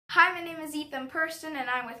Hi, my name is Ethan Purston, and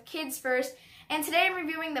I'm with Kids First, and today I'm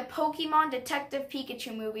reviewing the Pokémon Detective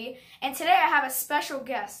Pikachu movie, and today I have a special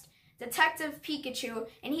guest, Detective Pikachu,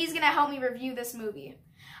 and he's going to help me review this movie.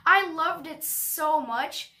 I loved it so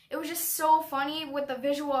much. It was just so funny with the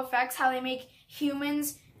visual effects, how they make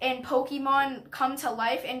humans and Pokemon come to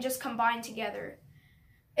life and just combine together.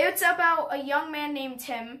 It's about a young man named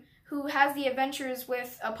Tim who has the adventures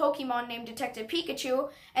with a Pokemon named Detective Pikachu,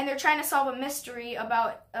 and they're trying to solve a mystery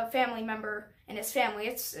about a family member and his family.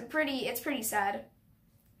 It's pretty sad.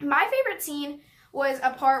 My favorite scene was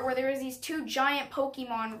a part where there was these two giant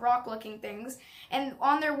Pokemon rock-looking things, and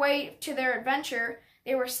on their way to their adventure,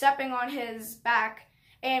 they were stepping on his back,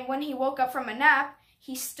 and when he woke up from a nap,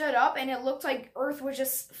 he stood up and it looked like Earth was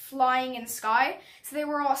just flying in the sky, so they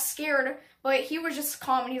were all scared, but he was just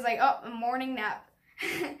calm and he's like, oh, a morning nap.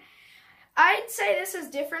 I'd say this is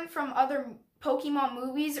different from other Pokemon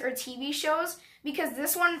movies or TV shows because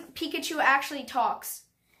this one, Pikachu actually talks.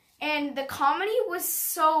 And the comedy was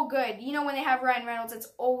so good. You know, when they have Ryan Reynolds, it's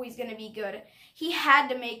always going to be good. He had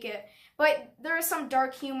to make it. But there was some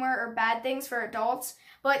dark humor or bad things for adults,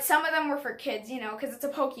 but some of them were for kids, you know, because it's a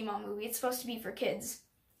Pokemon movie. It's supposed to be for kids.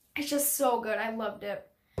 It's just so good. I loved it.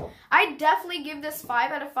 I definitely give this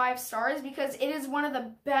 5 out of 5 stars because it is one of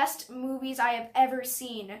the best movies I have ever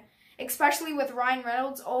seen. Especially with Ryan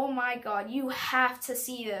Reynolds. Oh my god, you have to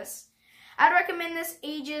see this. I'd recommend this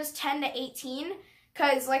ages 10 to 18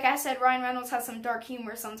 because, like I said, Ryan Reynolds has some dark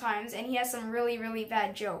humor sometimes and he has some really, really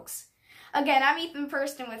bad jokes. Again, I'm Ethan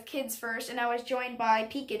Purston with Kids First, and I was joined by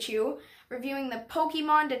Pikachu reviewing the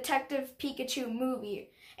Pokemon Detective Pikachu movie.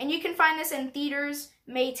 And you can find this in theaters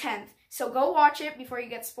May 10th. So go watch it before you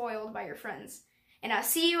get spoiled by your friends. And I'll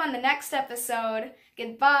see you on the next episode.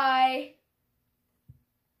 Goodbye.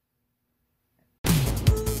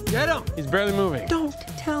 Get him! He's barely moving. Don't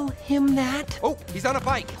tell him that. Oh, he's on a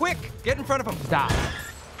bike. Quick, get in front of him. Stop.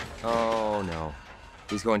 Oh, no.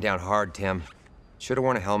 He's going down hard, Tim. Should have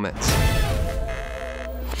worn a helmet.